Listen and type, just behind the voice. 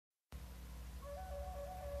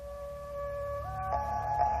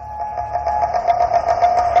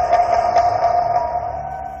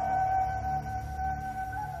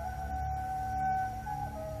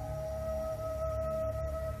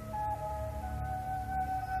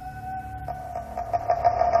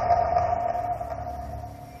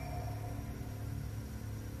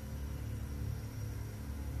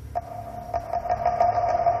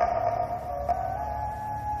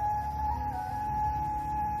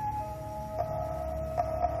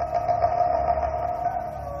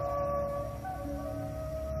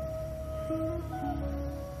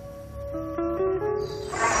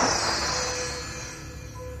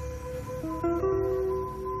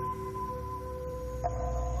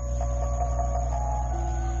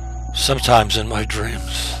Sometimes in my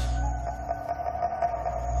dreams,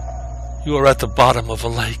 you are at the bottom of a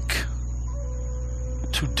lake,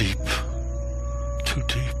 too deep,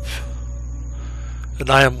 and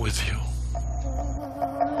I am with you.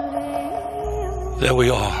 There we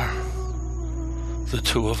are, the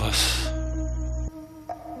two of us.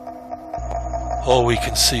 All we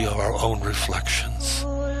can see are our own reflections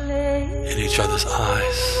in each other's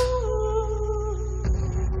eyes.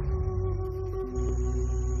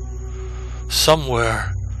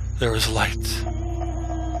 Somewhere there is light,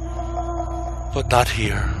 but not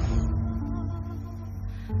here.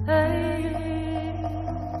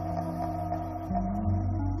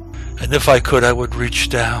 And if I could, I would reach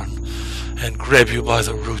down and grab you by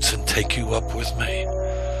the roots and take you up with me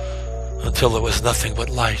until there was nothing but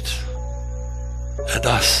light and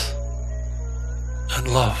us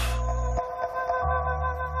and love.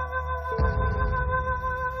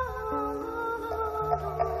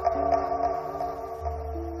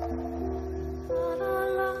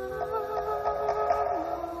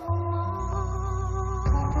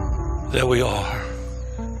 There we are,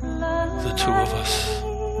 the two of us.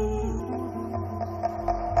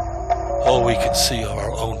 All we can see are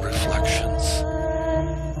our own reflections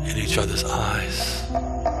in each other's eyes.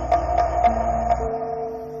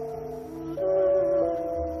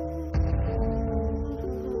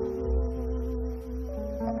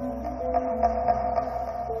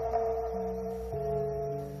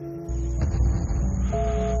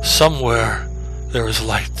 Somewhere there is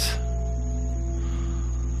light,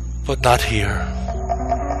 but not here.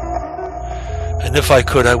 And if I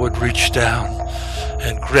could, I would reach down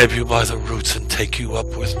and grab you by the roots and take you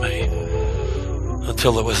up with me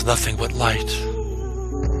until there was nothing but light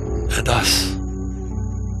and us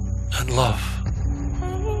and love.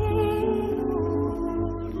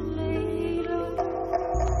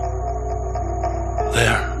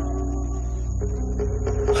 There,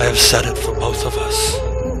 I have said it for both of us,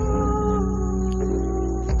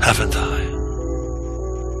 haven't I?